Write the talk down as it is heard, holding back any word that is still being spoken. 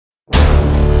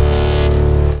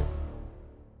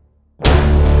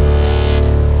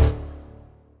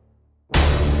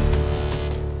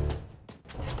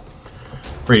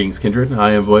Greetings, kindred.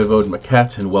 I am Voivode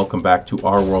Maquette, and welcome back to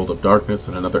our World of Darkness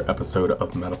and another episode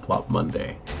of Metaplot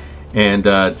Monday. And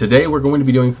today we're going to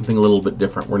be doing something a little bit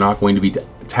different. We're not going to be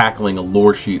tackling a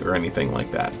lore sheet or anything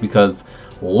like that, because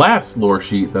last lore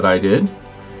sheet that I did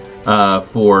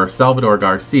for Salvador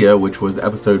Garcia, which was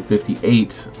episode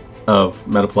 58 of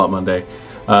Metaplot Monday,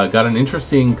 got an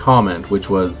interesting comment, which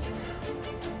was,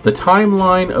 "The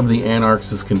timeline of the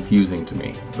Anarchs is confusing to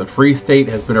me. The Free State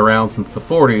has been around since the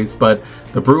 40s, but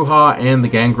the Brujah and the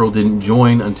Gangrel didn't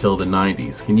join until the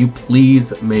 90s. Can you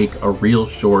please make a real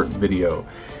short video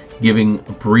giving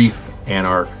a brief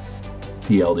Anarch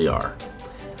TLDR?"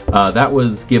 That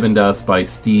was given to us by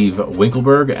Steve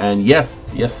Winkleburg, and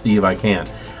yes, Steve, I can.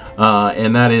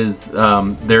 And that is,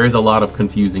 there is a lot of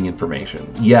confusing information.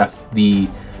 Yes, the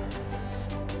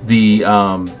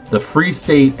Free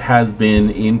State has been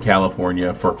in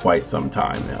California for quite some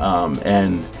time,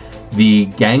 and the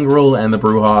Gangrel and the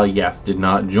Brujah, yes, did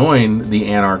not join the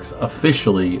Anarchs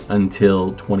officially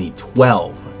until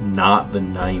 2012, not the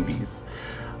 90s.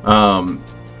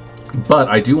 But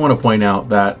I do want to point out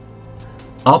that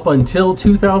up until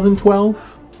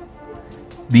 2012,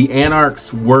 the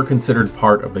Anarchs were considered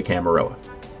part of the Camarilla.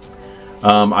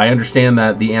 I understand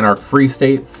that the Anarch Free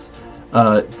States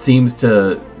seems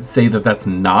to say that that's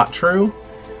not true,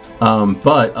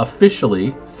 but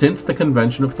officially, since the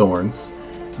Convention of Thorns,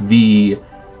 the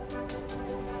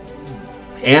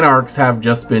Anarchs have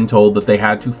just been told that they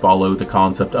had to follow the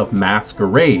concept of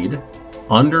masquerade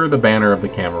under the banner of the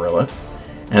Camarilla,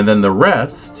 and then the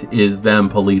rest is them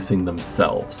policing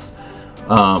themselves.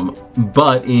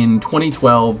 But in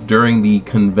 2012, during the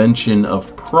Convention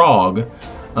of Prague,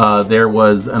 there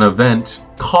was an event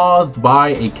caused by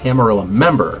a Camarilla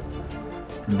member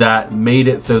that made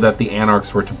it so that the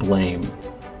Anarchs were to blame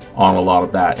on a lot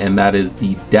of that, and that is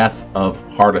the death of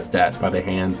Hardestat by the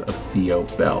hands of Theo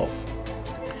Bell.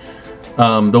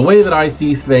 The way that I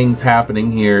see things happening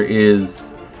here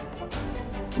is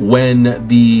when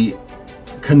the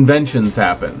conventions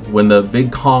happen, when the big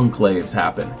conclaves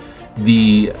happen,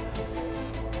 the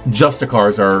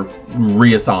Justicars are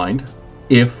reassigned.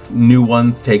 If new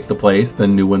ones take the place,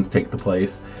 then new ones take the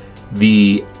place.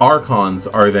 The Archons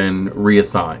are then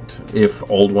reassigned. If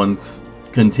old ones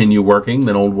continue working,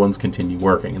 then old ones continue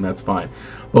working, and that's fine.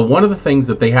 But one of the things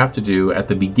that they have to do at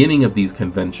the beginning of these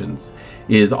conventions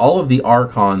is all of the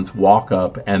Archons walk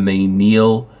up and they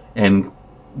kneel and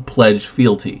pledge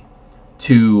fealty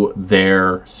to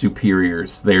their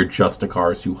superiors, their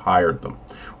Justicars who hired them,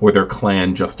 or their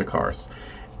clan Justicars.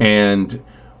 And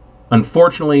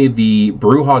unfortunately, the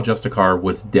Brujah Justicar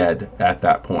was dead at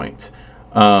that point.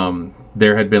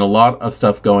 There had been a lot of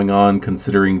stuff going on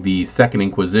considering the Second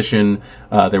Inquisition.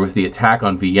 There was the attack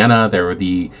on Vienna. There were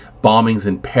the bombings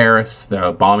in Paris,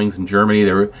 the bombings in Germany.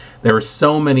 There were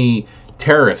so many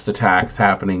terrorist attacks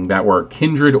happening that were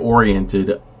kindred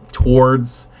oriented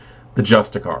towards the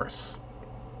Justicars.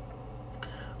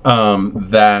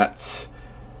 That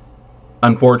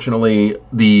unfortunately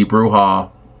the Brujah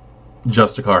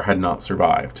Justicar had not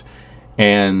survived.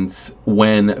 And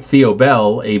when Theo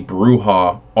Bell, a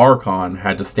Brujah Archon,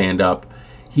 had to stand up,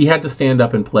 he had to stand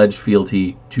up and pledge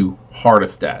fealty to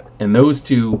Hardestat. And those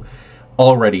two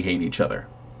already hate each other.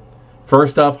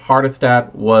 First off,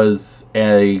 Hardestat was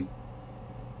he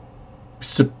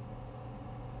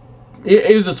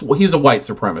was a white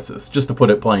supremacist, just to put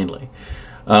it plainly.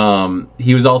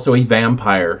 He was also a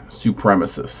vampire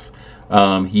supremacist.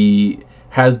 He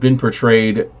has been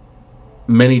portrayed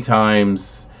many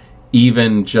times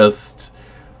even just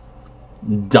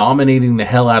dominating the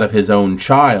hell out of his own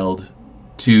child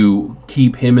to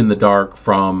keep him in the dark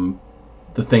from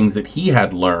the things that he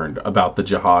had learned about the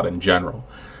Jihad in general.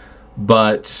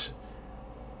 But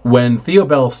when Theo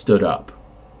Bell stood up,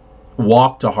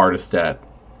 walked to Hardestat,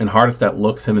 and Hardestat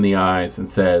looks him in the eyes and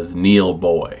says, "Kneel,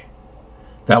 boy,"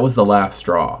 that was the last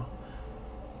straw.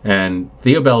 And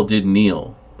Theo Bell did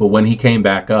kneel, but when he came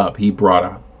back up, he brought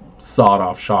a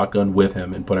sawed-off shotgun with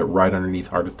him and put it right underneath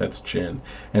Hardestat's chin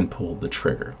and pulled the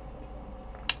trigger.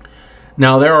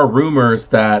 Now, there are rumors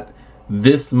that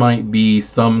this might be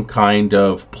some kind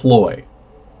of ploy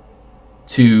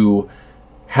to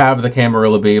have the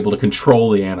Camarilla be able to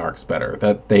control the Anarchs better,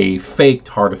 that they faked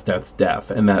Hardestat's death,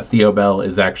 and that Theo Bell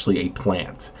is actually a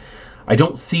plant. I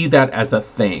don't see that as a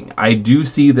thing. I do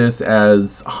see this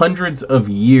as hundreds of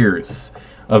years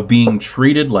of being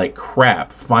treated like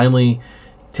crap finally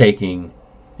taking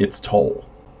its toll.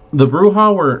 The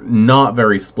Brujah were not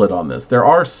very split on this. There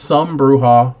are some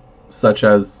Brujah, such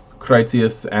as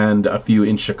Kretius and a few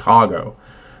in Chicago,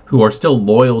 who are still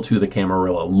loyal to the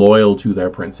Camarilla, loyal to their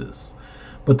princes.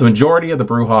 But the majority of the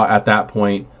Brujah at that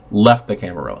point left the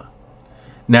Camarilla.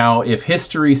 Now, if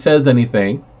history says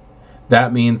anything,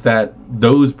 that means that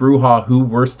those Brujah who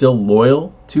were still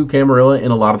loyal to Camarilla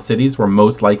in a lot of cities were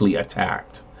most likely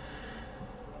attacked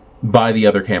by the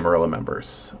other Camarilla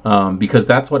members. Because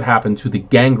that's what happened to the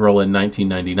Gangrel in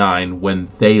 1999 when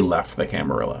they left the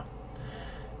Camarilla.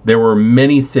 There were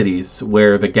many cities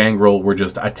where the Gangrel were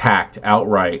just attacked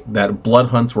outright, that blood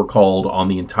hunts were called on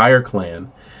the entire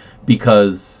clan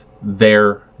because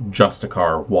their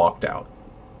Justicar walked out.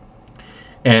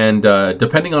 And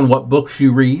depending on what books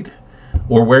you read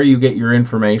or where you get your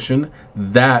information,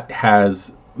 that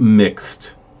has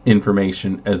mixed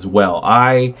information as well.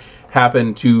 I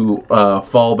happen to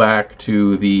fall back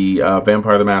to the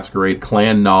Vampire the Masquerade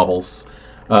clan novels,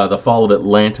 the Fall of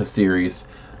Atlanta series,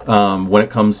 when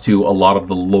it comes to a lot of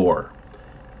the lore.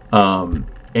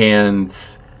 And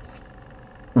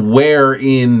where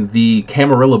in the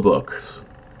Camarilla books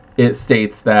it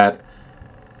states that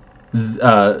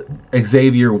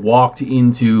Xavier walked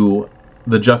into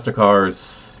the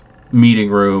Justicar's meeting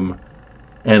room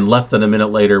and less than a minute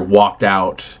later walked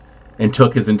out and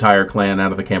took his entire clan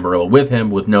out of the Camarilla with him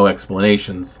with no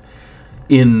explanations.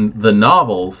 In the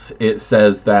novels, it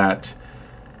says that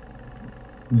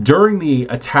during the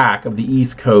attack of the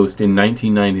East Coast in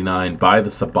 1999 by the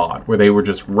Sabbat, where they were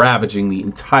just ravaging the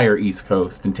entire East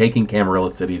Coast and taking Camarilla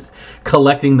cities,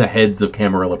 collecting the heads of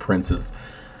Camarilla princes,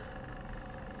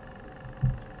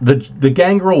 the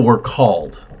Gangrel were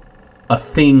called. A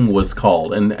thing was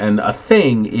called, and a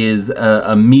thing is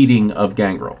a meeting of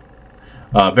Gangrel.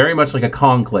 Very much like a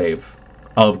conclave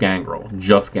of Gangrel,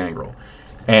 just Gangrel.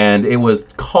 And it was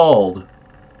called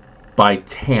by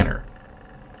Tanner.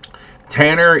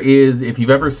 Tanner is, if you've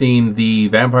ever seen the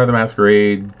Vampire the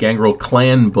Masquerade Gangrel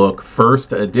Clan book,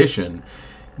 first edition,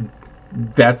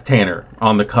 that's Tanner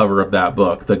on the cover of that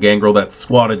book. The Gangrel that's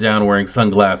squatted down wearing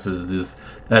sunglasses,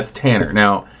 that's Tanner.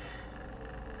 Now,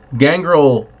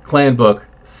 Gangrel Clan book,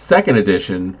 second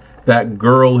edition, that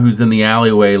girl who's in the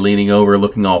alleyway leaning over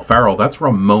looking all feral, that's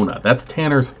Ramona. That's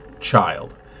Tanner's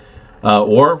child.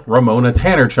 Or Ramona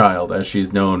Tannerchild, as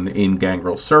she's known in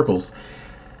Gangrel circles.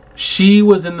 She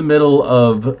was in the middle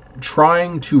of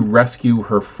trying to rescue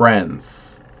her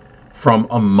friends from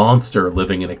a monster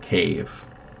living in a cave.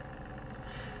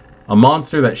 A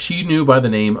monster that she knew by the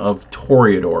name of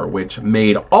Toreador, which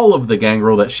made all of the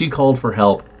Gangrel that she called for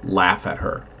help laugh at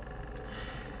her.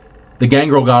 The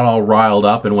Gangrel got all riled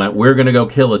up and went, "We're going to go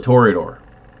kill a Toreador."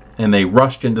 And they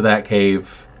rushed into that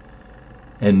cave,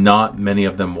 and not many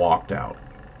of them walked out.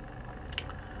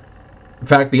 In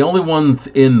fact, the only ones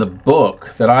in the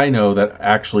book that I know that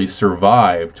actually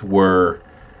survived were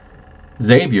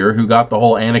Xavier, who got the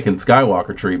whole Anakin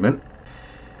Skywalker treatment,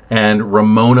 and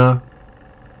Ramona,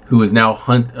 who is now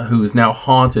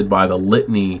haunted by the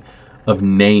litany of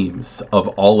names of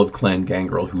all of Clan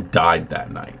Gangrel who died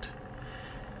that night.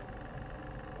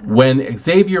 When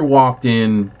Xavier walked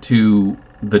into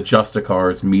the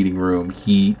Justicar's meeting room,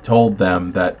 he told them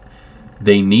that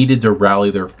they needed to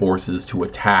rally their forces to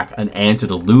attack an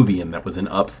antediluvian that was in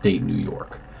upstate New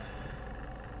York.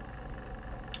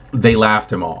 They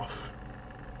laughed him off.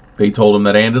 They told him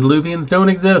that antediluvians don't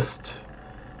exist.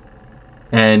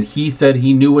 And he said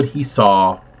he knew what he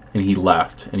saw, and he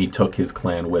left, and he took his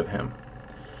clan with him.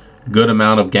 Good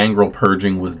amount of Gangrel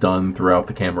purging was done throughout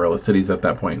the Camarilla cities at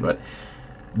that point, but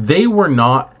they were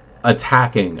not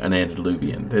attacking an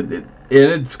antediluvian.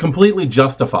 It's completely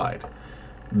justified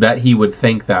that he would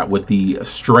think that with the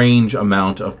strange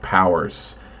amount of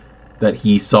powers that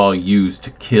he saw used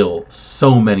to kill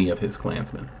so many of his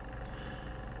clansmen.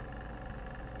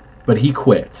 But he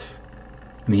quit,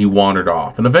 and he wandered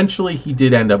off, and eventually he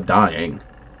did end up dying.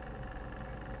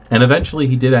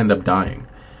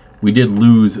 We did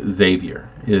lose Xavier.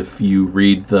 If you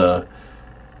read the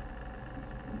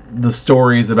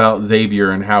stories about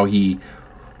Xavier and how he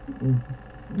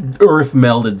earth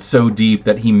melded so deep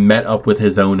that he met up with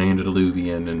his own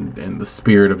antediluvian and the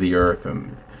spirit of the earth,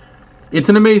 and it's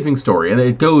an amazing story, and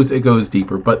it goes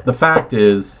deeper. But the fact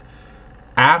is,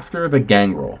 after the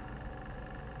Gangrel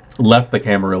left the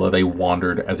Camarilla, they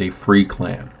wandered as a free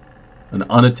clan, an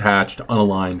unattached,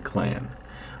 unaligned clan,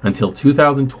 until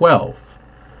 2012,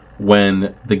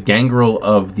 when the Gangrel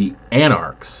of the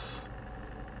Anarchs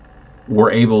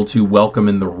were able to welcome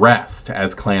in the rest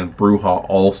as Clan Brujah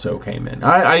also came in.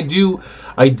 I do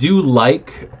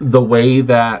like the way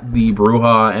that the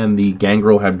Brujah and the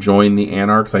Gangrel have joined the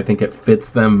Anarchs. I think it fits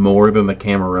them more than the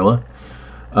Camarilla.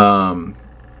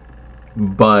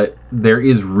 But there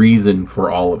is reason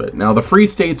for all of it. Now, the Free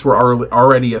States were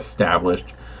already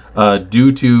established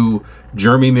due to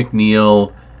Jeremy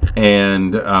McNeil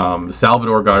and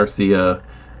Salvador Garcia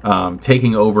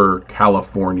taking over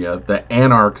California, the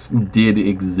Anarchs did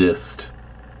exist.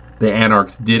 The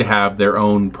Anarchs did have their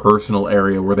own personal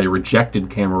area where they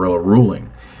rejected Camarilla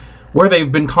ruling, where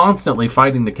they've been constantly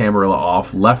fighting the Camarilla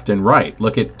off left and right.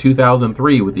 Look at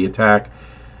 2003 with the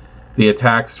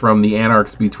attacks from the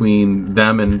Anarchs between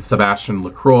them and Sebastian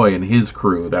LaCroix and his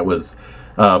crew that was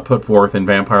put forth in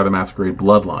Vampire the Masquerade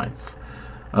Bloodlines.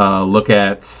 Look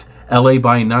at LA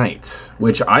by Night,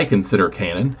 which I consider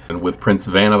canon, and with Prince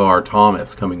Vannevar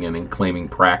Thomas coming in and claiming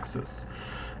Praxis.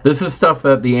 This is stuff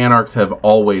that the Anarchs have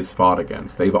always fought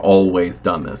against. They've always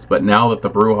done this. But now that the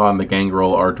Brujah and the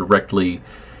Gangrel are directly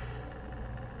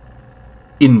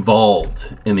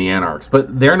involved in the Anarchs,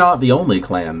 but they're not the only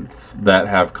clans that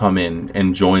have come in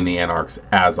and joined the Anarchs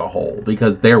as a whole,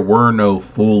 because there were no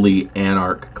fully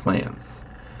Anarch clans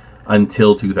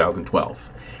until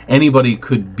 2012. Anybody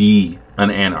could be an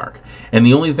Anarch, and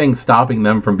the only thing stopping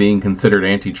them from being considered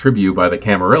anti-tribute by the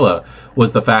Camarilla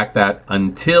was the fact that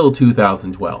until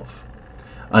 2012,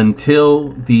 until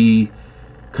the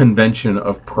Convention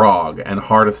of Prague and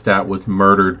Hardestat was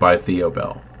murdered by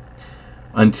Theobald,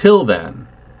 until then,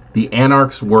 the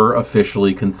Anarchs were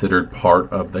officially considered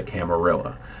part of the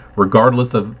Camarilla,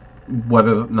 regardless of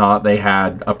whether or not they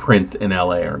had a prince in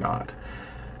LA or not,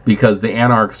 because the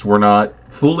Anarchs were not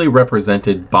fully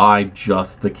represented by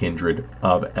just the kindred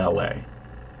of LA.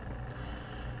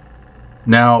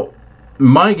 Now,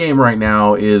 my game right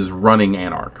now is running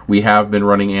Anarch. We have been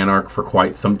running Anarch for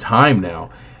quite some time now,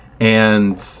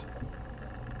 and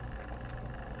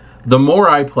the more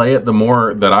I play it, the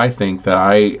more that I think that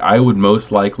I would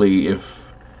most likely,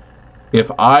 if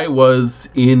I was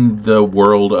in the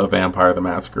world of Vampire the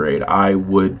Masquerade, I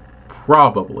would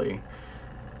probably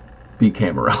be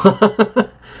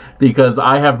Camarilla. Because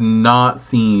I have not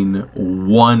seen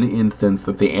one instance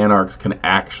that the Anarchs can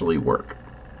actually work.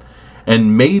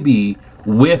 And maybe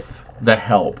with the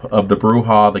help of the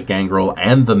Brujah, the Gangrel,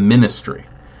 and the Ministry,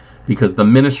 because the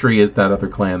Ministry is that other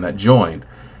clan that joined,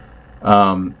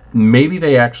 maybe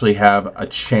they actually have a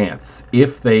chance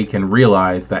if they can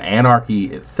realize that anarchy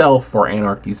itself, for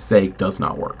anarchy's sake, does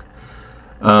not work.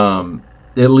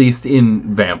 At least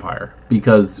in Vampire.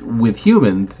 Because with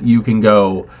humans, you can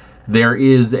go, there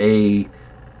is a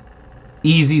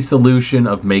easy solution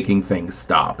of making things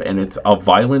stop. And it's a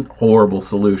violent, horrible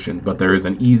solution, but there is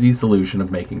an easy solution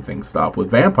of making things stop.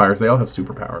 With vampires, they all have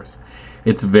superpowers.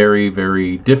 It's very,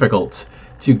 very difficult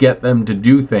to get them to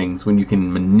do things when you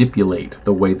can manipulate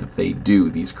the way that they do.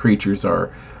 These creatures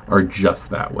are just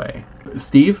that way.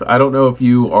 Steve, I don't know if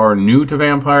you are new to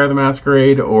Vampire the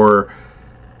Masquerade or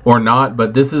not,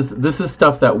 but this is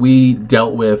stuff that we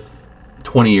dealt with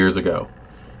 20 years ago.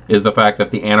 Is the fact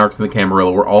that the Anarchs and the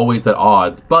Camarilla were always at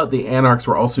odds, but the Anarchs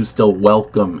were also still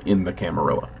welcome in the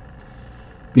Camarilla.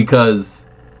 Because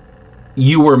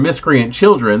you were miscreant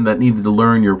children that needed to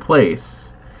learn your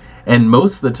place. And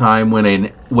most of the time when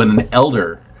an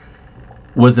elder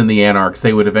was in the Anarchs,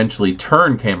 they would eventually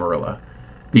turn Camarilla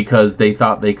because they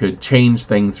thought they could change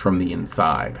things from the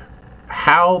inside.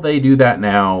 How they do that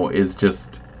now is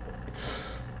just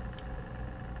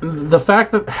the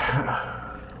fact that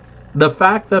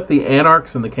the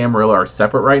Anarchs and the Camarilla are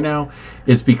separate right now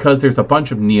is because there's a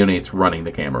bunch of neonates running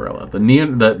the Camarilla.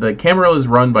 The Camarilla is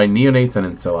run by neonates and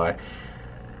Ancilli,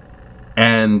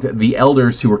 and the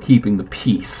elders who are keeping the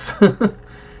peace.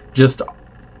 Just,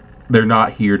 they're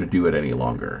not here to do it any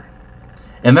longer.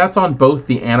 And that's on both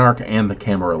the Anarch and the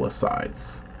Camarilla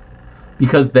sides.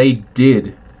 Because they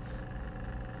did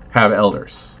have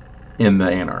elders in the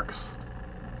Anarchs.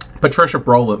 Patricia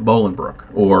Bolenbrook,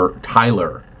 or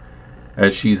Tyler,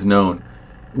 as she's known,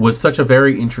 was such a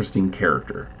very interesting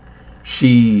character.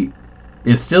 She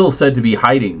is still said to be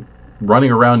hiding,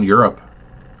 running around Europe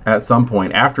at some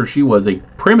point after she was a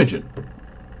primogen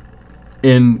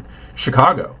in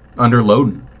Chicago under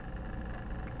Loden.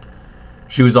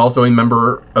 She was also a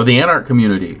member of the Anarch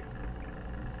community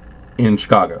in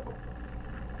Chicago.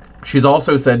 She's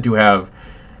also said to have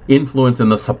influence in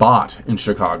the Sabbat in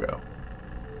Chicago.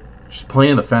 She's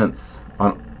playing the fence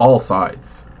on all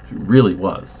sides. She really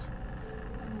was.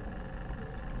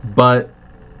 But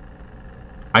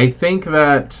I think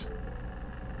that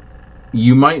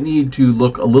you might need to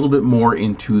look a little bit more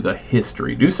into the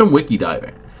history. Do some wiki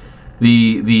diving.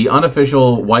 The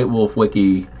unofficial White Wolf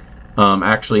wiki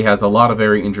actually has a lot of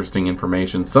very interesting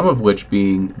information, some of which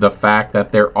being the fact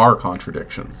that there are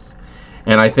contradictions.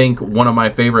 And I think one of my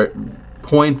favorite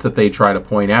points that they try to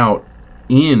point out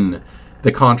in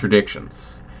the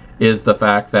contradictions is the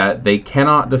fact that they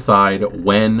cannot decide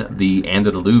when the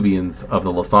antediluvians of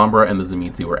the Lasombra and the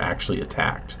Tzimisce were actually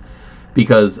attacked.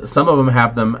 Because some of them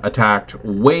have them attacked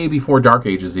way before Dark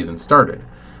Ages even started.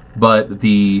 but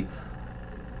the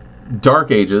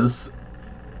Dark Ages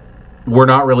were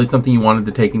not really something you wanted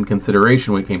to take in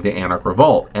consideration when it came to Anarch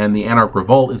Revolt, and the Anarch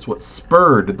Revolt is what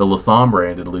spurred the Lasombra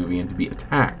Antediluvian to be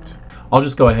attacked. I'll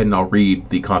just go ahead and I'll read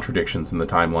the contradictions in the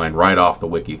timeline right off the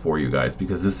wiki for you guys,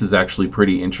 because this is actually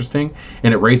pretty interesting,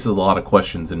 and it raises a lot of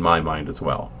questions in my mind as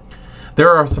well. There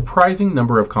are a surprising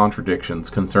number of contradictions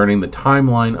concerning the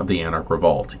timeline of the Anarch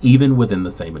Revolt, even within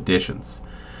the same editions.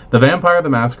 The Vampire the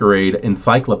Masquerade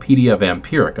Encyclopedia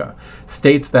Vampirica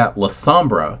states that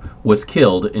Lasombra was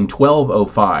killed in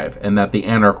 1205 and that the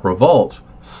Anarch Revolt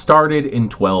started in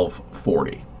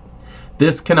 1240.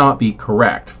 This cannot be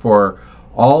correct, for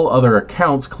all other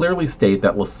accounts clearly state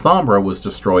that Lasombra was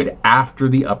destroyed after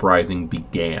the uprising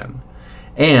began.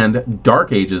 And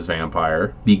Dark Ages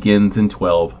Vampire begins in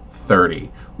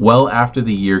 1230, well after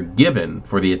the year given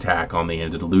for the attack on the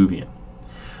Antediluvian.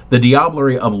 The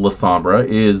diablerie of Lasombra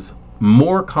is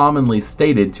more commonly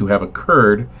stated to have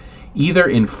occurred either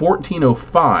in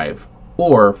 1405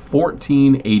 or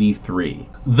 1483,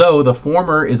 though the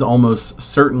former is almost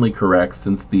certainly correct,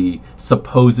 since the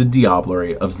supposed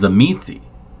diablerie of Zamitzi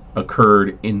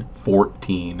occurred in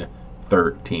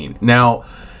 1413. Now,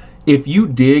 if you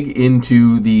dig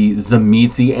into the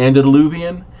Zamitzi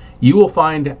Antediluvian, you will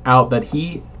find out that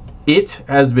it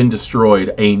has been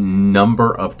destroyed a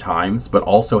number of times, but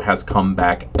also has come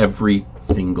back every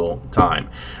single time.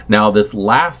 Now, this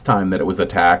last time that it was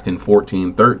attacked in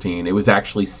 1413, it was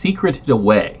actually secreted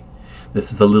away.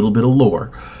 This is a little bit of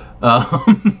lore.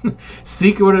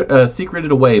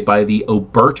 Secreted away by the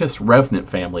Obertus Revenant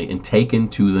family and taken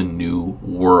to the New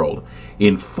World.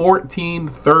 In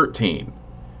 1413,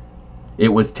 it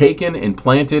was taken and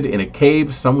planted in a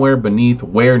cave somewhere beneath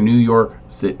where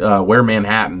where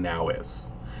Manhattan now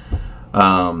is.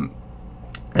 And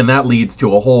that leads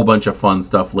to a whole bunch of fun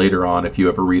stuff later on if you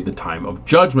ever read the Time of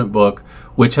Judgment book,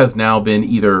 which has now been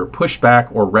either pushed back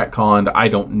or retconned. I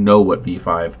don't know what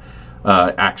V5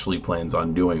 actually plans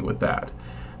on doing with that.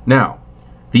 Now,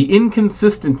 the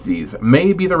inconsistencies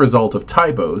may be the result of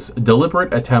typos,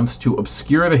 deliberate attempts to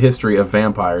obscure the history of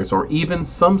vampires, or even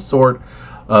some sort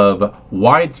of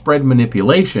widespread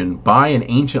manipulation by an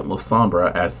ancient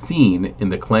Lasombra as seen in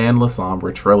the Clan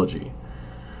Lasombra trilogy.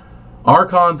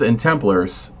 Archons and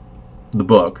Templars, the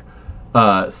book,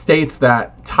 states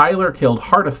that Tyler killed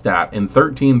Hardestat in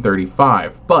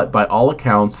 1335, but by all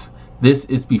accounts, this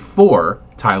is before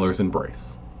Tyler's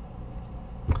Embrace,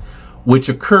 which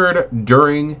occurred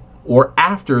during or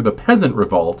after the Peasant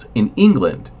Revolt in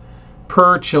England,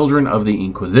 per Children of the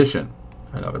Inquisition,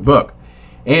 another book,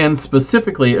 and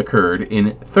specifically occurred in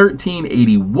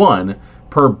 1381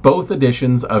 per both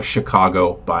editions of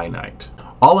Chicago by Night.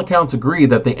 All accounts agree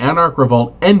that the Anarch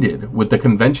Revolt ended with the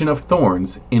Convention of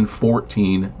Thorns in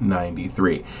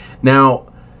 1493. Now,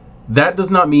 that does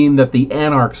not mean that the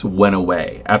Anarchs went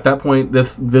away. At that point,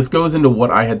 this goes into what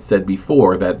I had said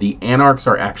before, that the Anarchs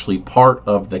are actually part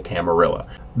of the Camarilla.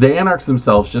 The Anarchs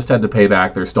themselves just had to pay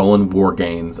back their stolen war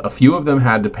gains. A few of them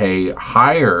had to pay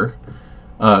higher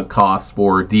costs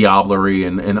for diablerie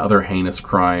and other heinous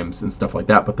crimes and stuff like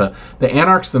that. But the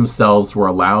Anarchs themselves were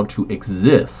allowed to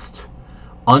exist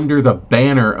under the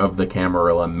banner of the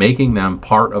Camarilla, making them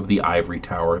part of the Ivory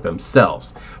Tower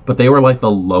themselves. But they were like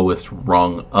the lowest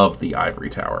rung of the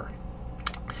Ivory Tower.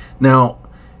 Now,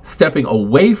 stepping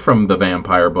away from the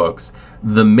vampire books,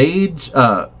 the mage,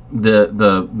 the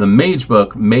mage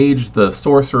book, Mage the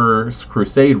Sorcerer's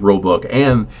Crusade rulebook,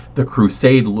 and the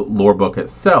Crusade lore book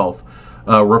itself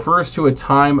refers to a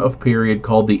time of period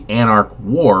called the Anarch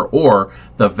War, or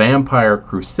the Vampire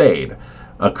Crusade,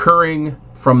 occurring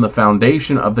from the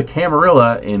foundation of the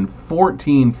Camarilla in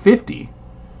 1450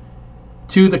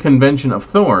 to the Convention of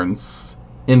Thorns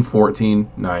in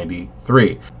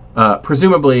 1493.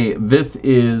 Presumably, this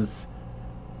is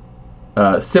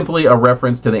simply a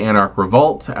reference to the Anarch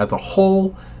Revolt as a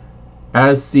whole,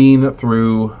 as seen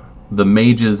through the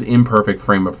mage's imperfect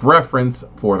frame of reference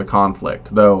for the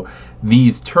conflict, though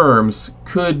these terms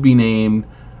could be named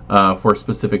for a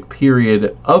specific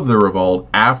period of the revolt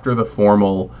after the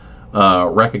formal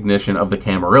recognition of the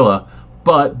Camarilla,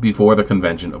 but before the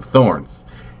Convention of Thorns.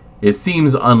 It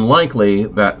seems unlikely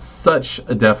that such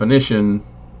a definition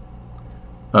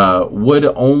would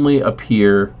only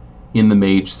appear in the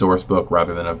Mage source book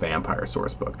rather than a vampire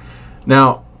source book.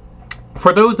 Now,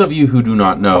 for those of you who do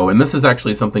not know, and this is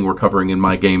actually something we're covering in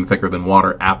my game Thicker Than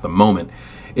Water at the moment,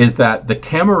 is that the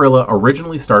Camarilla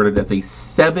originally started as a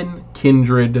 7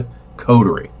 kindred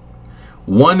coterie.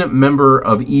 One member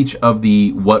of each of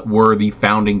the what were the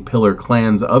founding pillar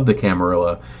clans of the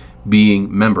Camarilla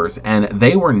being members, and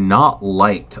they were not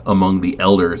liked among the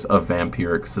elders of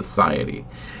vampiric society.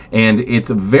 And it's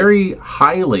very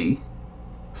highly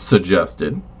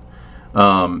suggested,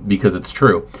 because it's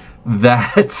true,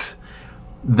 that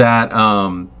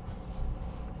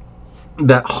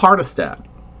Hardestat,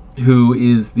 who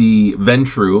is the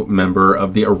Ventru member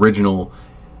of the original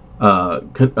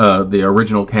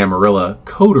Camarilla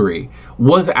coterie,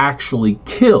 was actually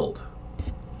killed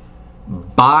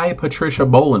by Patricia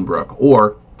Bolingbroke,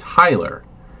 or Tyler,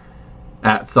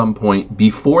 at some point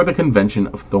before the Convention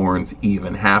of Thorns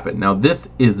even happened. Now, this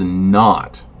is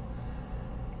not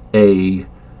a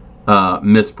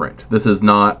misprint. This is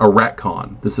not a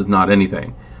retcon. This is not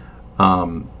anything.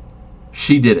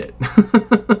 She did it.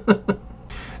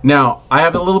 Now, I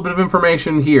have a little bit of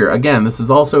information here. Again, this is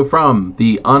also from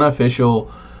the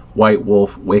unofficial White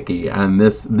Wolf Wiki, and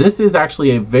this is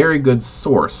actually a very good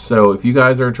source. So if you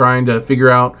guys are trying to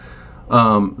figure out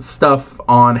stuff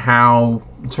on how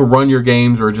to run your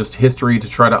games, or just history to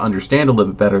try to understand a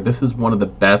little bit better, this is one of the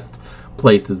best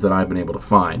places that I've been able to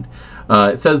find.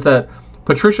 It says that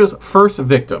Patricia's first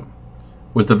victim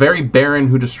was the very Baron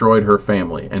who destroyed her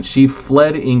family, and she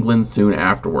fled England soon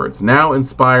afterwards. Now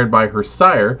inspired by her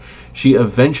sire, she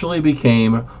eventually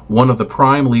became one of the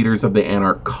prime leaders of the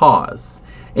Anarch cause.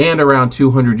 And around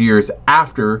 200 years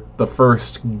after the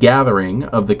first gathering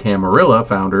of the Camarilla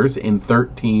founders in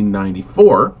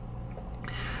 1394,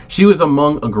 she was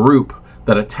among a group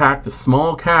that attacked a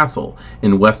small castle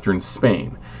in western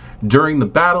Spain. During the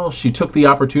battle, she took the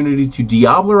opportunity to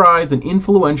diablerize an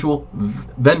influential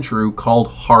Ventru called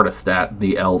Hardestat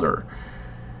the Elder,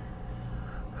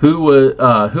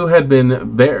 who had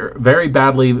been very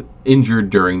badly injured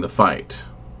during the fight.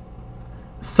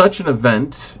 Such an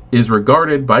event is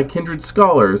regarded by kindred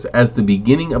scholars as the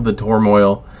beginning of the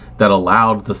turmoil that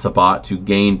allowed the Sabbat to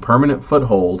gain permanent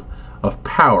foothold of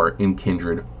power in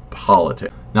kindred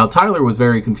politics. Now, Tyler was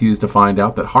very confused to find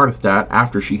out that Hardestat,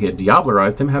 after she had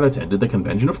diablerized him, had attended the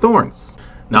Convention of Thorns.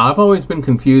 Now, I've always been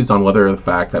confused on whether the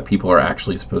fact that people are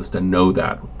actually supposed to know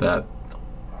that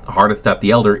Hardestat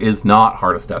the Elder is not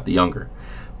Hardestat the Younger.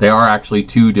 They are actually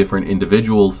two different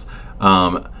individuals.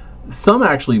 Some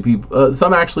actually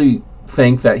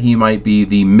think that he might be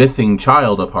the missing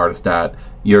child of Hardestat,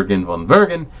 Jürgen von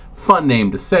Bergen. Fun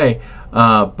name to say,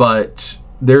 but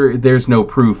there's no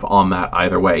proof on that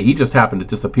either way. He just happened to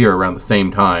disappear around the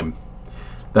same time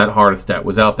that Hardestat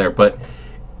was out there. But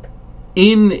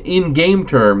in game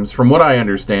terms, from what I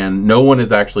understand, no one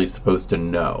is actually supposed to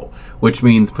know, which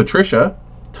means Patricia,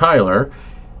 Tyler,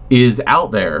 is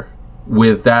out there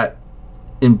with that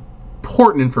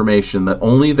important information that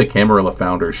only the Camarilla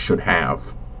founders should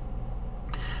have,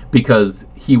 because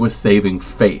he was saving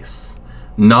face,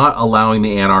 not allowing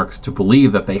the Anarchs to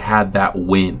believe that they had that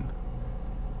win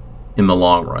in the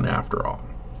long run after all.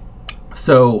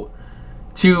 So,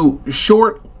 to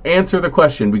short answer the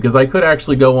question, because I could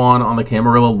actually go on the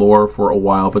Camarilla lore for a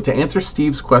while, but to answer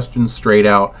Steve's question straight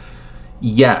out,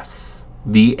 yes,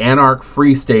 the Anarch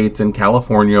Free States in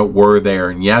California were there,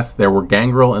 and yes, there were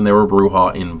Gangrel and there were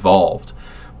Brujah involved.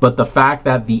 But the fact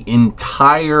that the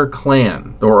entire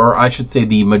clan, or I should say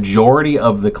the majority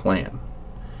of the clan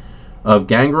of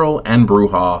Gangrel and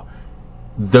Brujah,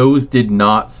 those did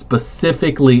not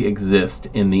specifically exist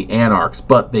in the Anarchs,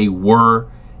 but they were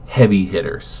heavy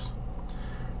hitters.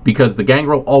 Because the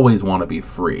Gangrel always want to be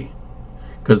free.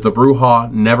 Because the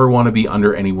Brujah never want to be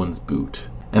under anyone's boot.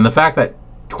 And the fact that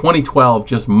 2012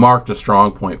 just marked a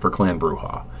strong point for Clan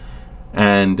Brujah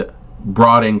and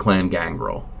brought in Clan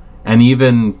Gangrel. And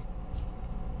even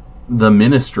the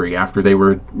Ministry, after they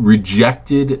were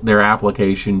rejected their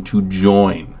application to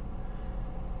join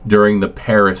during the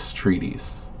Paris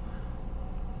treaties,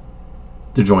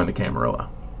 to join the Camarilla.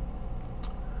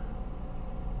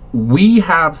 We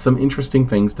have some interesting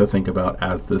things to think about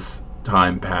as this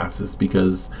time passes,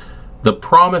 because the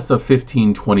promise of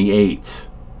 1528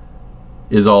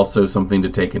 is also something to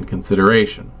take into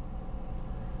consideration.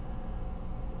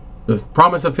 The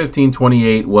promise of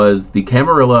 1528 was the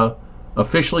Camarilla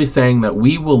officially saying that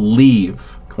we will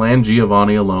leave Clan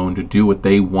Giovanni alone to do what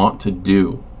they want to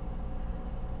do.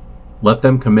 Let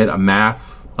them commit a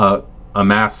mass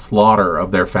slaughter of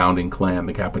their founding clan,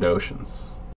 the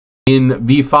Cappadocians. In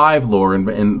V5 lore,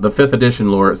 in the 5th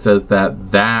edition lore, it says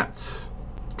that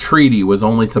treaty was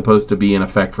only supposed to be in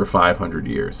effect for 500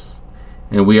 years.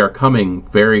 And we are coming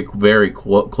very, very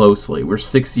closely. We're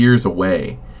 6 years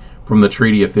away from the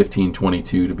Treaty of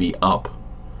 1522 to be up.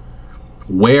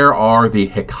 Where are the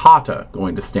Hecata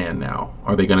going to stand now?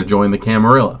 Are they going to join the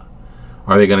Camarilla?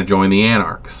 Are they going to join the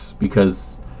Anarchs?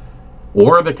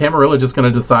 Or are the Camarilla just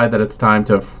going to decide that it's time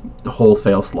to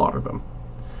wholesale slaughter them?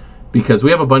 because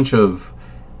we have a bunch of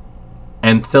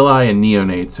ancilli and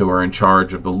neonates who are in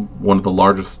charge of one of the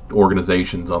largest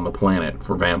organizations on the planet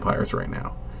for vampires right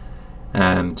now.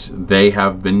 And they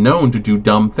have been known to do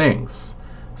dumb things,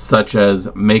 such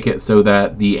as make it so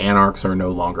that the Anarchs are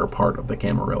no longer part of the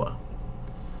Camarilla.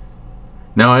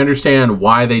 Now, I understand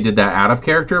why they did that out of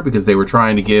character, because they were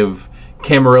trying to give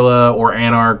Camarilla or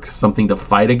Anarchs something to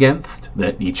fight against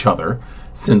each other,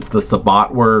 since the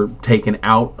Sabbat were taken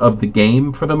out of the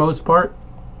game for the most part.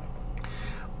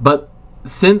 But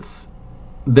since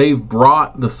they've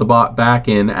brought the Sabbat back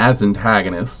in as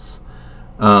antagonists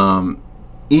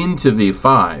into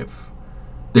V5,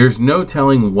 there's no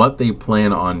telling what they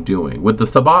plan on doing. With the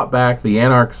Sabbat back, the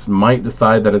Anarchs might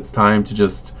decide that it's time to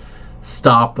just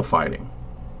stop the fighting.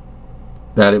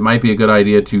 That it might be a good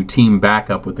idea to team back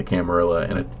up with the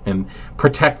Camarilla and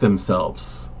protect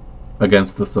themselves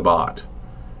against the Sabbat.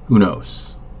 Who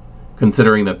knows?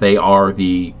 Considering that they are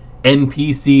the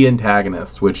NPC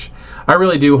antagonists, which I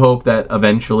really do hope that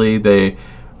eventually the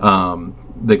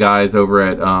guys over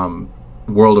at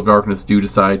World of Darkness do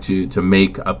decide to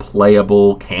make a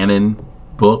playable canon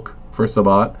book for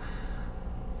Sabbat.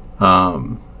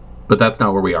 But that's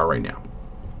not where we are right now.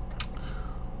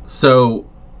 So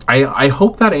I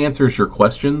hope that answers your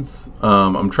questions.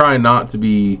 I'm trying not to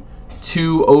be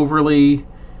too overly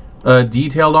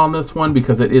detailed on this one,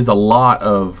 because it is a lot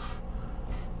of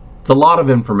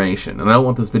information, and I don't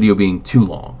want this video being too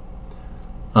long.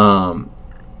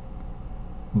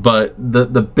 But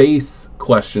the base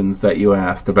questions that you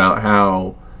asked about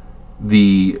how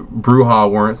the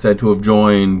Brujah weren't said to have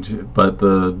joined, but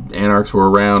the Anarchs were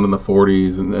around in the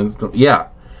 40s and stuff. Yeah,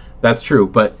 that's true.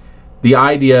 But the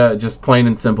idea, just plain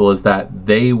and simple, is that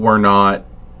they were not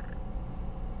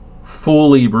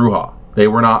fully Brujah. They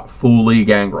were not fully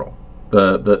Gangrel.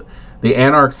 The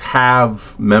Anarchs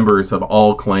have members of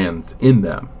all clans in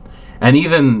them. And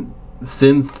even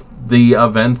since the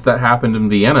events that happened in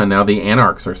Vienna, now the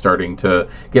Anarchs are starting to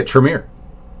get Tremere.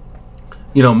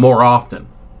 You know, more often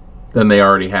than they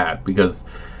already had. Because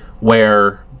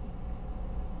where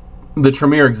the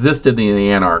Tremere existed in the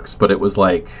Anarchs, but it was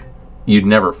like you'd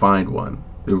never find one.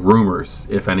 The rumors,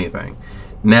 if anything.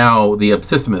 Now the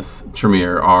Absissimus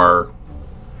Tremere are...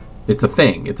 It's a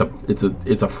thing.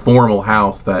 It's a formal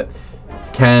house that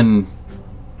can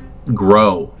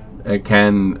grow. It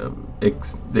can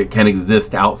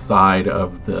exist outside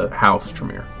of the house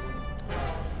Tremere.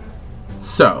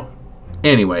 So,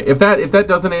 anyway, if that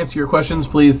doesn't answer your questions,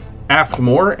 please ask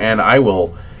more, and I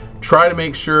will try to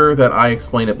make sure that I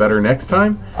explain it better next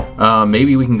time.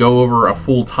 Maybe we can go over a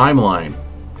full timeline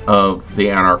of the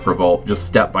Anarch Revolt, just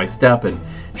step by step, and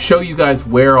show you guys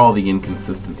where all the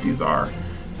inconsistencies are.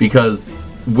 Because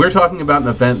we're talking about an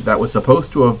event that was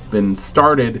supposed to have been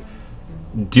started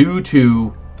due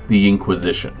to the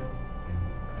Inquisition.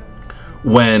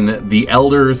 When the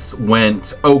elders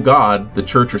went, oh God, the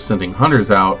church are sending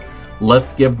hunters out,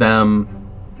 let's give them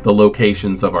the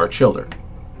locations of our children.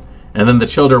 And then the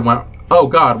children went, oh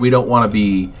God, we don't want to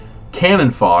be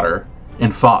cannon fodder,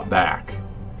 and fought back.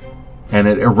 And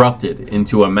it erupted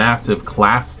into a massive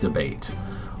class debate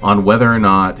on whether or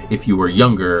not, if you were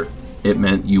younger, it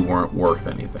meant you weren't worth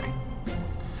anything.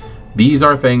 These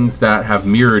are things that have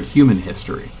mirrored human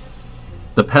history.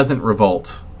 The peasant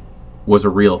revolt was a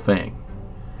real thing.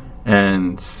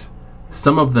 And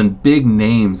some of the big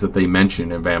names that they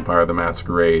mentioned in Vampire the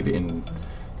Masquerade, in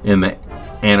the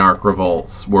Anarch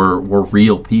revolts, were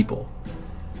real people.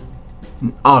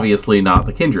 Obviously not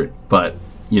the kindred, but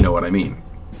you know what I mean.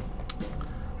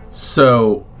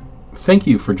 So, thank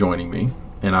you for joining me,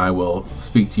 and I will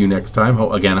speak to you next time.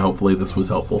 Again, hopefully this was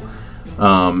helpful.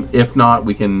 If not,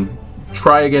 we can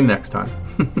try again next time.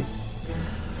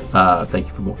 Thank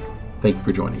you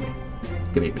for joining me.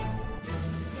 Good evening.